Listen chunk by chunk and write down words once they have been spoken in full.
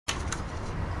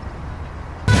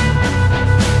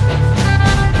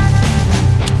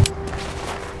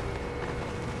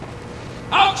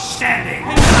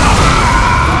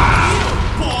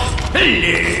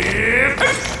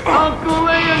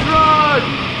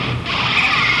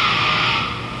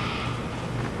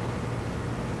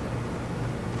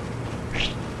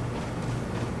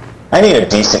I need a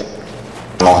decent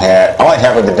demo hat. All I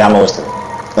have with the demos,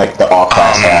 like the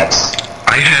all-class hats.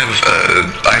 I have,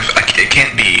 it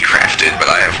can't be crafted, but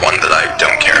I have one that I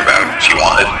don't care about if you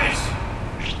want it.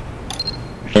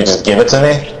 You just give it to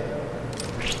me?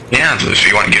 Yeah, if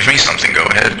you want to give me something, go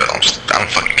ahead, but I don't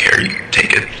fucking care, you can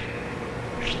take it.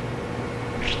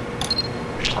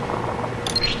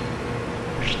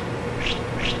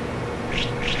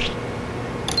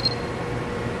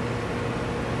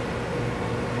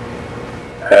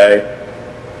 Hey.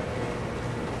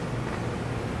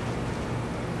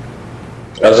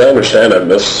 As I understand, I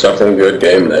missed something good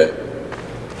game day.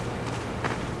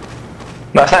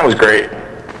 Last night was great.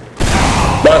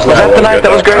 Last Was night that the night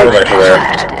that was great? I was actually there.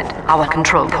 Our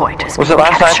control point is Was it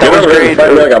last night Get that was over here great? and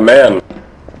fight me like a man.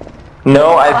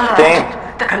 No, I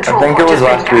think it was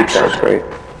last week that was great.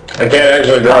 I can't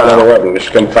actually draw another weapon.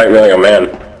 Just come fight me like a man.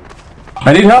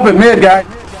 I need help at mid, guy.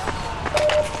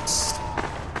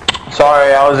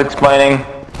 Sorry, I was explaining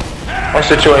the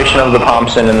situation of the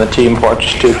Thompson and the Team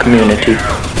Part2 community.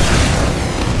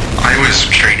 I was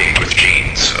trading with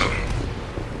Gene, so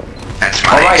that's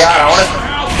my Oh my god, I want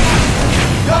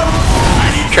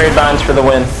to trade binds for the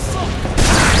win.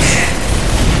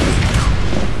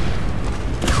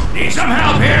 Need some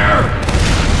help here!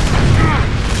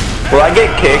 Will I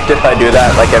get kicked if I do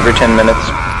that like every 10 minutes?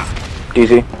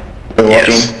 DZ?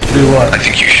 Yes. Do what? I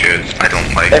think you should. I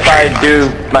don't like If I trade do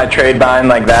binds. my trade bind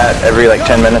like that every like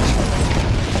 10 minutes?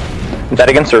 Is that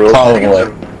against the rules? Probably.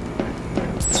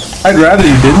 I'd rather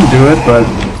you didn't do it, but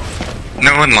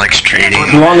No one likes trading.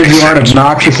 as long as you aren't except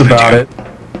obnoxious people that about do.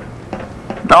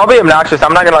 it. I'll be obnoxious.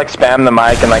 I'm not gonna like spam the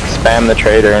mic and like spam the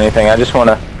trade or anything. I just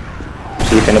wanna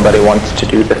see if anybody wants to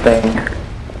do the thing.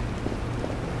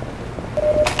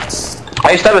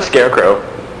 I used to have a scarecrow.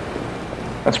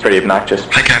 That's pretty obnoxious.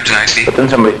 Hi, Captain Icy. But then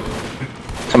somebody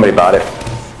bought it.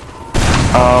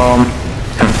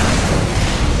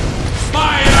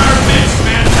 Fire,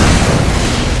 Mitchman!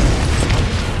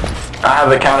 I have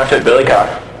the counterfeit Billy Cock.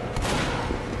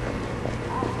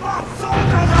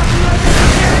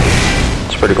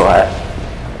 It's a pretty cool hat.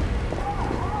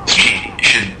 Gene, you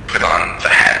should put on the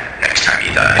hat next time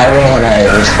you die. Everyone I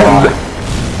respond.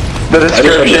 The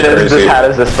description is this hat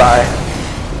is a spy.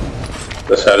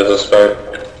 This hat is a spy.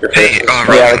 Your Hey, face is- Yeah,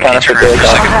 Rogan, the can you counterfeit turn Billy around for a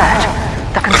Cock.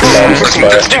 second? The control Yeah, point it's is fine.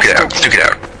 Let's duke it out. Let's duke it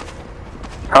out.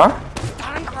 Huh?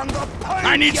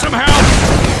 I need some help!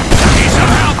 Need some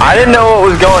help! I didn't know what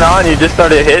was going on. You just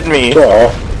started hitting me.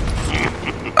 Oh,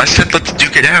 I said let's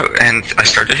duke it out, and I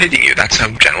started hitting you. That's how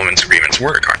gentlemen's agreements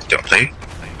work, don't they?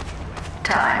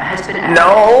 time has been added.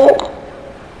 No.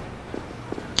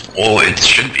 Well, it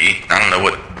should be. I don't know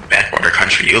what backwater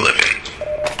country you live in.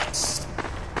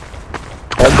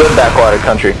 A good backwater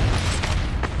country.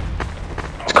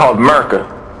 It's called Merca.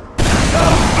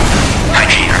 Hi,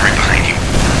 Gene, I'm right behind you.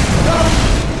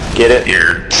 Get it?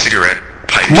 Your cigarette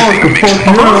pipe Mark, thing makes fuck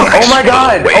a you. nice Oh my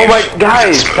god! little Oh my wave.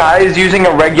 guys! Guys using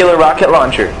a regular rocket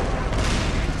launcher.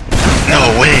 No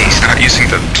way, he's not using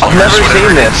the I've never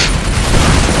seen this.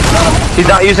 He's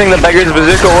not using the beggar's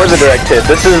bazooka or the direct hit.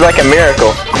 This is like a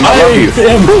miracle. I love you.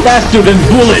 am faster than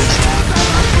bullets.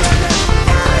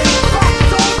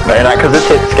 No, you're not, because it's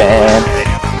hit scan.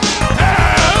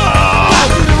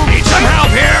 Need some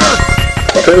help here!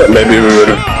 I feel that maybe we would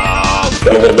have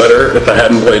done a little better if I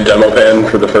hadn't played Demo Pan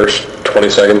for the first 20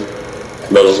 seconds.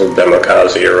 Those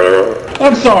Demokazi or whatever.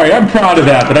 I'm sorry, I'm proud of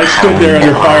that, but I stood there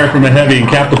under fire from a heavy and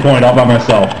capped the point all by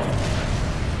myself.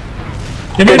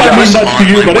 It may not mean much to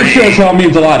you, but it sure as hell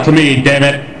means a lot to me, damn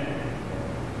it.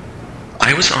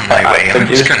 I was on my way, and I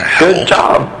was gonna help. Good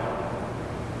job.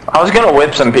 I was gonna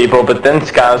whip some people, but then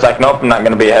Sky was like, nope, I'm not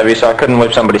gonna be heavy, so I couldn't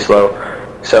whip somebody slow.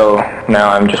 So now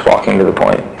I'm just walking to the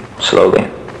point, slowly.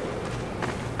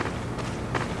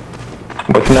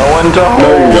 With no one to hold.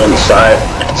 No, you don't, Sai.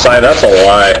 Sai, that's a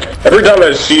lie. Every time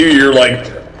I see you, you're like...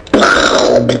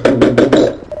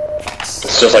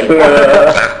 It's just like...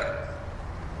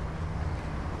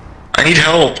 I need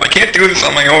help. I can't do this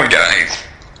on my own, guys.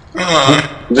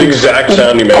 The exact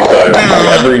sound you make, though.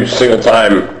 Every single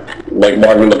time. Like,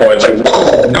 marking the point, it's like...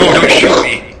 No, don't shoot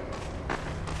me.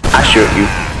 I shoot you.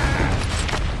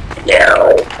 Yeah.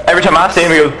 Every time I see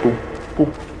him, he goes, boop,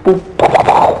 boop, boop, pow, pow,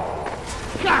 pow.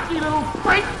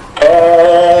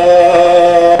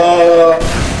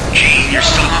 Gene, you're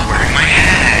still not wearing my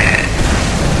hat.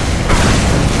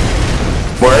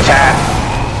 Where's hat?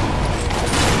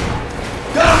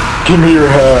 Give me your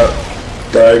hat.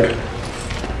 Doug.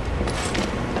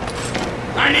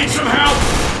 I need some help!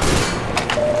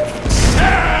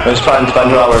 It was fun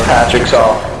SpongeBob where Patrick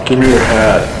saw, give me your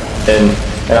hat. And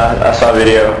I saw a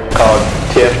video called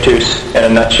TF2 in a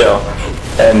nutshell.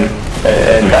 And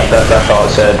And that's all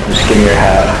it said. Just give me your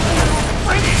hat.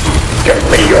 Give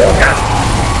me your hat.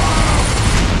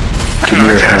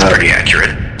 That's pretty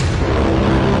accurate.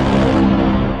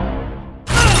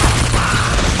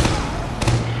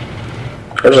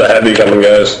 There's a heavy coming,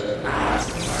 guys.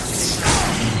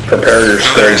 Prepare your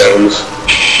spare domes.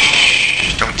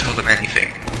 Shh, don't tell them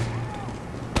anything.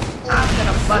 I'm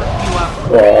gonna fuck you up.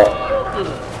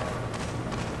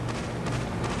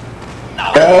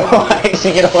 Oh, I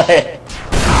actually get away.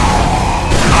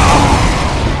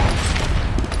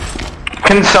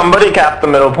 Can somebody cap the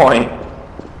middle point?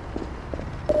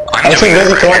 I'm too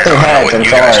busy collecting heads, I'm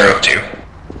sorry.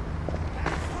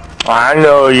 I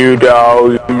know you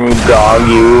dog, you.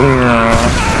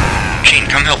 Gene,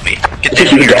 come help me.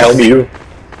 Get You there. dog, you.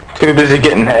 Too busy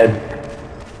getting head.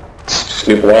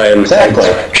 Snoop Lion. Exactly.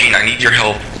 Gene, I need your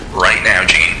help right now,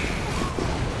 Gene.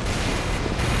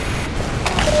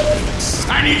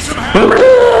 I need some help.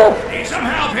 Need some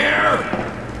help here.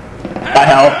 I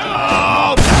help.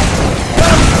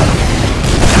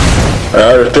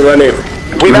 There's too many.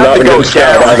 We've Not got to a go good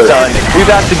scout down, either. son. We've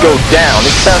got to go down.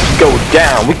 It's time to go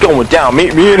down. We're going down.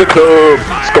 Meet me in the club.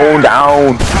 It's going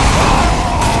down.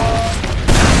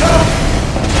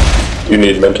 You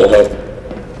need mental help.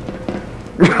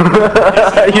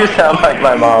 You sound like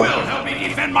my mom. Help me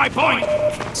defend my point.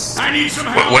 I need some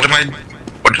help.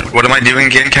 What am I doing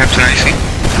again, Captain Icy?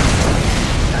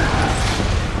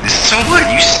 So what?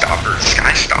 You stop her.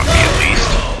 Sky stop me at least.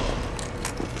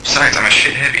 Besides, I'm a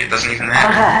shit heavy. It doesn't even matter.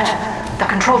 Alert. The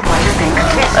control point is being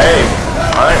contested. Hey,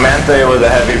 alright, man, say it was a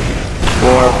heavy. We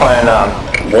were playing,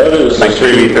 What is like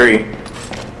this? 3v3.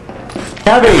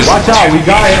 Heavy, watch out, we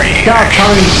got it. Scout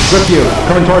coming with you,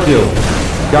 coming towards you.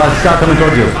 Got a scout coming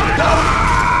towards you.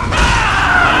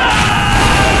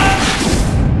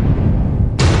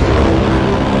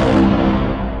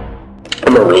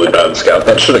 I'm a really bad scout.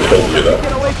 That should have killed you, though.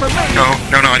 No,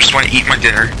 I just want to eat my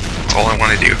dinner. That's all I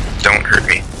want to do. Don't hurt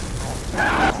me.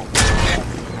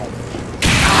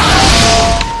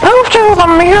 Move to the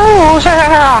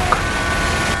music!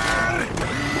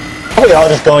 Are we all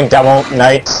just going demo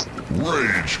nights?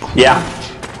 Yeah.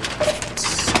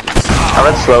 I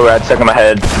read slow red, stuck in my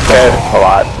head. Okay, a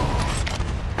lot.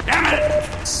 Damn it.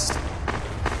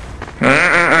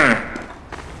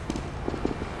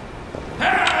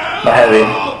 The heavy.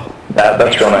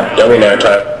 That's real nice. Dummy night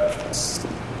time.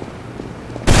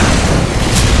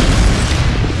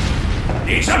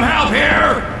 Need some help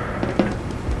here.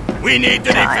 We need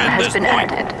to Time defend has this been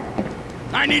point. added.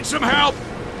 I need some help.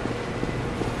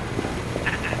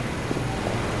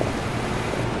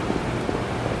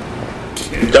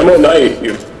 Demo night.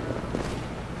 You're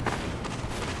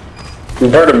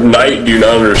part of night. Do you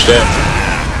not understand?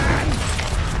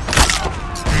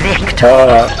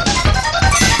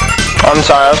 I'm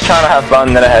sorry, I was trying to have fun,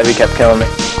 and then a heavy kept killing me.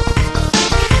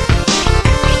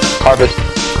 Harvest.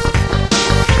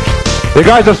 You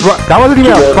guys just that wasn't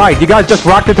even a fight. You guys just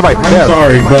rocked into my I'm pair.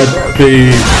 sorry, but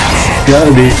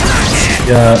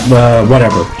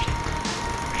whatever.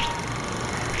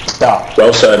 Stop.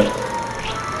 Well said.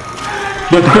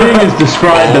 The thing is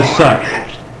described as such.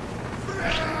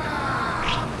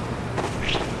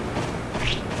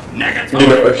 You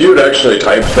know, if you had actually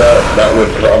typed that, that would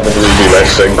probably be my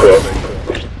sig quote.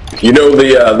 You know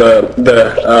the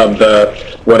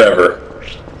whatever.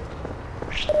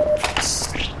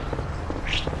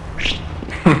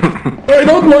 I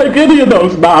don't like any of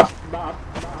those maps.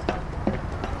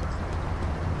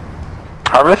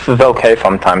 Harvest is okay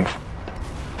sometimes.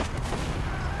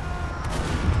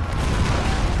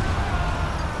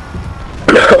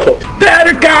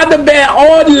 There gotta be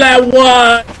only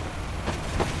one.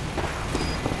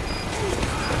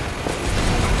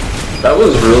 That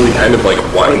was really kind of like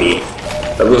whiny.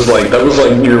 That was like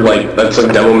you're like that's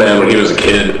like Demo Man when he was a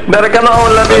kid. There can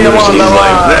only be And one. he's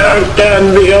like, there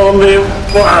can be only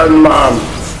one, Mom.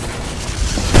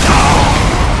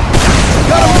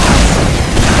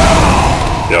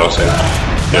 You know what I'm saying?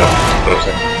 You know what I'm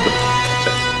saying?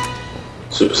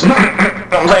 Super sick.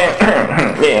 I'm saying,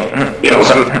 yeah. You know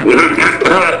what I'm saying?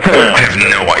 I have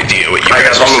no idea what you I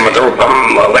guys got are saying.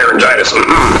 laryngitis.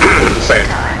 Same.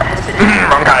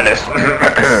 Bronchitis.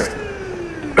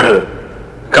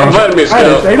 Come find me,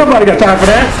 Scout. Ain't nobody got time for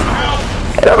that.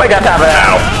 Nobody got time for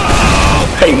that.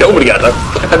 Hey, nobody got that.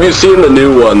 Have you seen the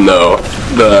new one though?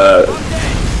 The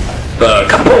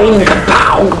kaboom,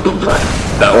 kapow,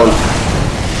 that one.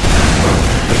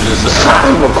 It's the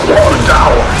sound of a claw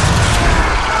tower.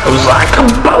 It was like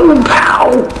kaboom, pow.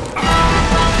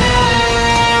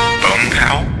 Bone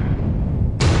cow?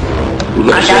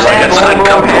 It's just like it's like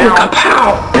kaboom,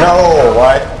 kapow. No,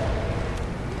 what?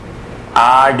 I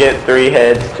I get 3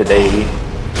 heads today.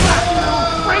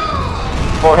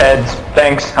 4 heads.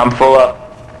 Thanks. I'm full up.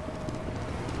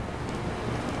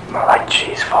 Like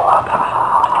cheese full up.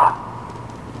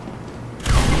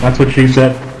 That's what she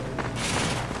said.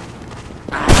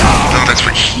 No, that's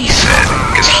what he said,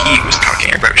 because he was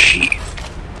talking about she.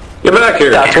 Get back here.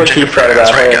 That's what she said about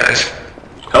That's right, her. guys.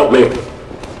 Help me.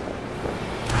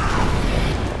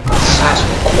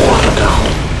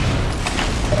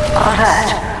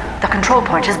 Alert. The control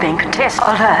point is being contested.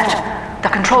 Alert. The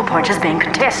control point is being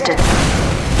contested.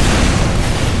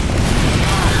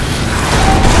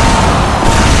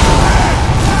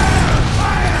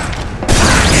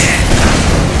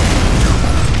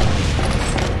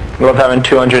 Love having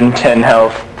 210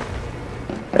 health.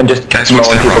 And just Guys, what's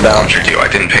mowing that people rocket down. launcher do? I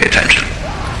didn't pay attention.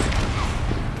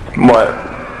 What?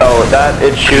 Oh,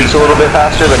 it shoots a little bit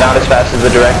faster, but not as fast as the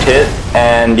direct hit,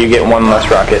 and you get 1 less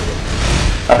rocket.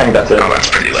 I think that's it. Oh, that's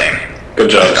pretty lame.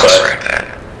 Good job, I'll Si. scrap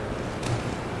that.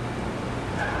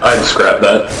 I'd scrap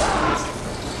that.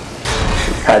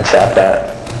 I'd sap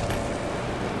that.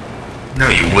 No,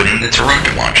 you wouldn't. It's a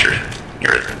rocket launcher.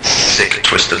 You're a sick,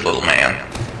 twisted little man.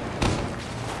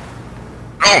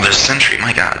 Oh, there's Sentry.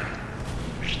 My God.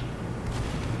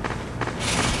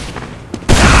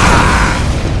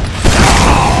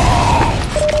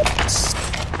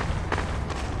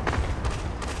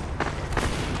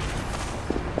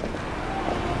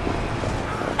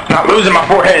 Not losing my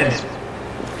 4 heads.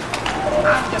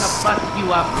 I'm gonna bust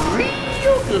you up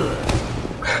real good.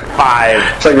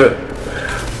 5. It's like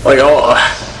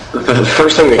the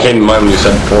first thing that came to mind when you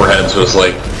said 4 heads was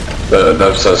like,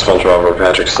 that says SpongeBob or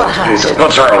Patrick says,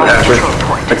 what's wrong, Patrick?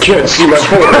 I can't see my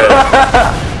forehead.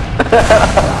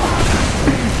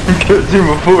 I can't see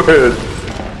my forehead.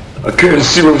 I can't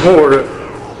see my forehead.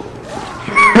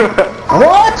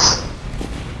 What?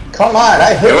 Come on,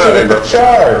 I hit you with the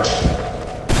charge.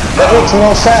 That makes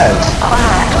no sense.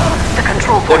 Alert. The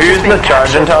control point If you're is using being the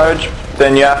charge and captured. charge,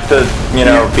 then you have to,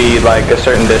 be like a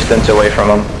certain distance away from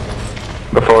them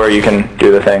before you can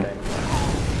do the thing.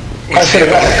 I should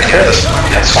have got a crit.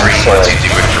 That screen lets you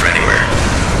do it from anywhere.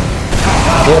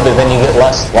 Yeah, but then you get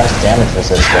less damage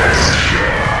resistance.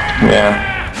 Yeah.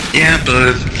 Yeah,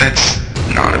 but that's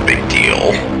not a big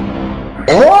deal.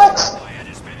 What?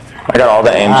 I got all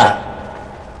the aims.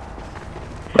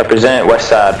 Represent West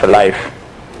Side for life.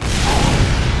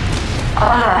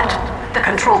 Alert. The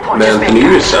control point Man, is being you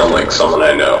captured. sound like someone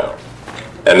I know.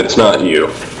 And it's not you.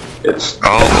 It's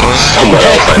Oh, someone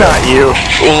else I know. Not you.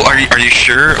 well, are you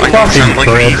sure I don't sound like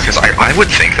me? Because I would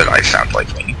think that I sound like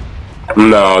me.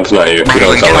 No, it's not you. You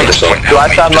don't sound like yourself. Do I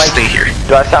sound Just like? stay here.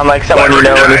 Do I sound like someone you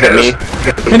know? And is it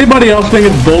me? Anybody else think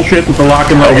it's bullshit that the lock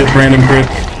and load gets random crits?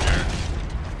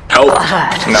 Help!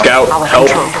 Alert. Scout, Our help!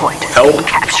 control point is Help! being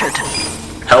captured.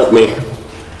 Help me!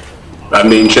 I'm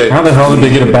being chased. How the hell did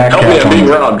they get a back Help me! cap I'm being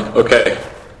on? robbed. Okay.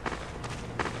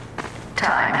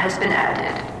 Time has been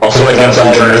added. Also, I got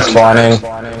some trash. Respawning.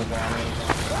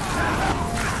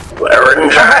 Larry.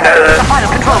 The final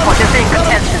control point is being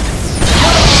contested.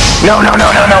 No!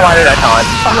 Why did I taunt?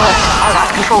 Alert. Our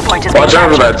last control point is being Watch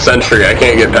out for captured. that sentry. I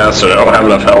can't get past it. I don't have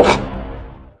enough health.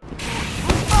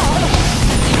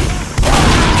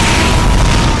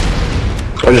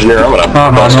 Engineer, I'm gonna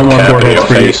bust no a more cap in foreheads your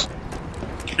for you. face.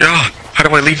 Yeah, how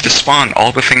do I leave the spawn?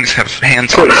 All the things have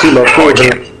hands on Couldn't see my them. Oh, I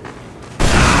forehead. can't.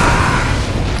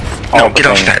 No, get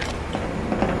off that.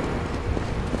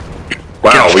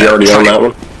 Wow, off we that. already own that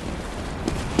one.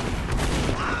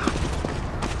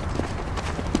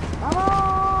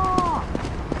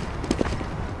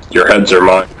 Your heads are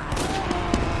mine.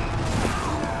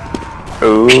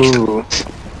 Ooh.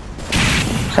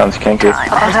 Sounds kinky. Alert.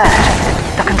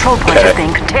 The control point is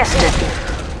being contested.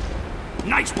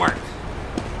 Nice work.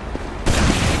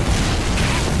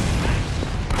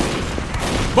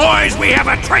 Boys, we have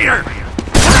a traitor.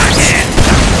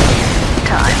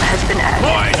 Time has been added.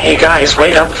 Boys, Hey guys,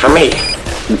 wait up for me.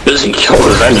 I'm busy killing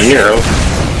this engineer.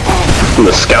 I'm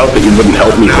the scout that you wouldn't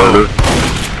help me murder.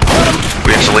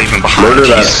 We have to leave him behind. Murder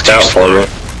that He's scout too for slow. me.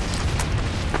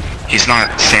 He's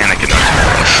not Sonic enough for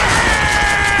us.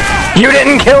 You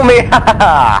didn't kill me!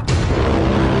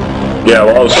 Yeah,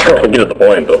 well, I was trying to get to the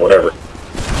point, but whatever.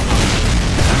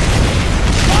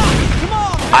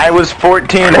 I was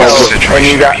 14 What's the health, and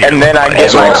you got, situation and then I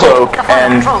get my cloak, The final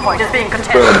and control point is being Boom.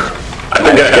 contested. I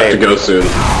think I have to go soon,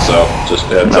 so just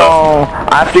heads up. no,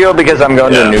 I have to go because I'm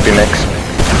going to Yeah. a newbie mix.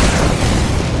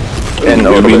 In a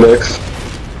little Newbie bit. mix.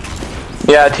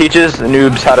 Yeah, it teaches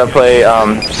noobs how to play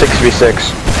 6v6.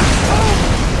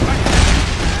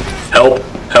 Help!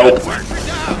 Help!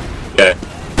 Okay.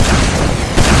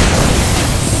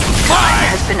 Time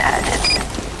has been added.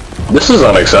 This is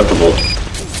unacceptable.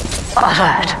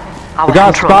 Alert. Our We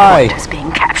got control spy. point is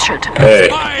being captured. Hey,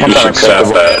 you should sap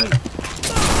that.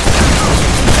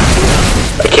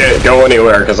 I can't go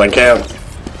anywhere because I can't.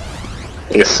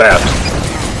 Get sapped.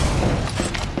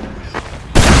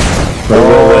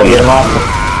 Oh, get him off.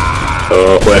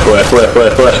 Oh,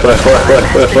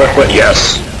 wait,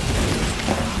 yes!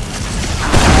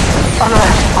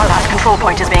 Alert. Our last control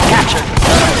point is being captured.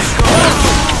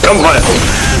 Come on!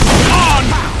 On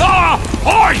the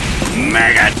horse,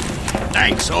 maggot!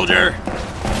 Thanks, soldier.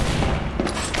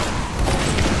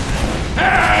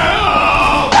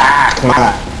 Help! Come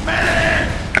on.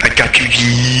 I got you,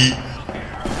 G.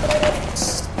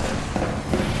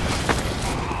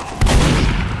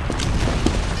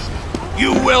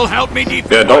 You will help me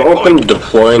defend. Yeah, don't open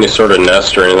deploy any sort of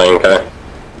nest or anything, okay?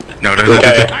 No,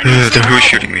 Okay. who was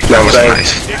shooting me? No, That was I'm saying-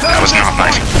 nice. That was not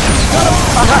nice.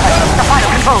 Alert. The final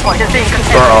control point is being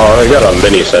contested. Oh, I got a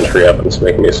mini sentry up, it's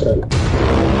making me sad.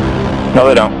 No,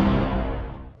 they don't.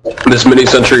 This mini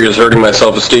sentry is hurting my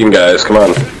self-esteem, guys, come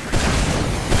on.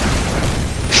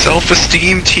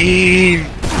 Self-esteem team.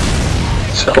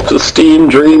 Self-esteem,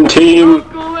 dream team.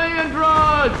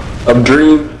 Of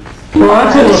dream. Who's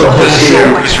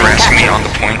harassing me on the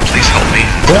point? Please help me.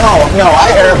 No,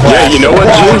 I air blast. Yeah, you know what,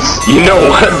 Gene? You know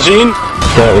what, Gene?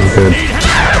 That was good.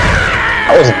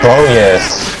 That was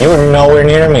bogus. You were nowhere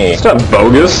near me. It's not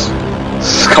bogus.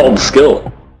 It's called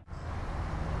skill.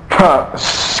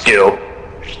 Skill.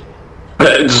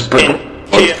 It's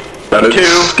that is Two.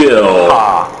 skill.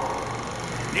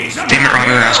 Damn it,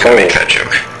 Robin, I was gonna make that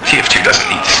joke. TF2 doesn't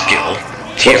need skill.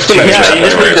 What's the TF2 next just one? you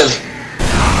just need anyways. to...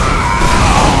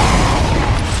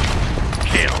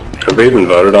 Have we even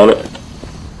voted on it?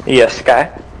 Yes, Sky.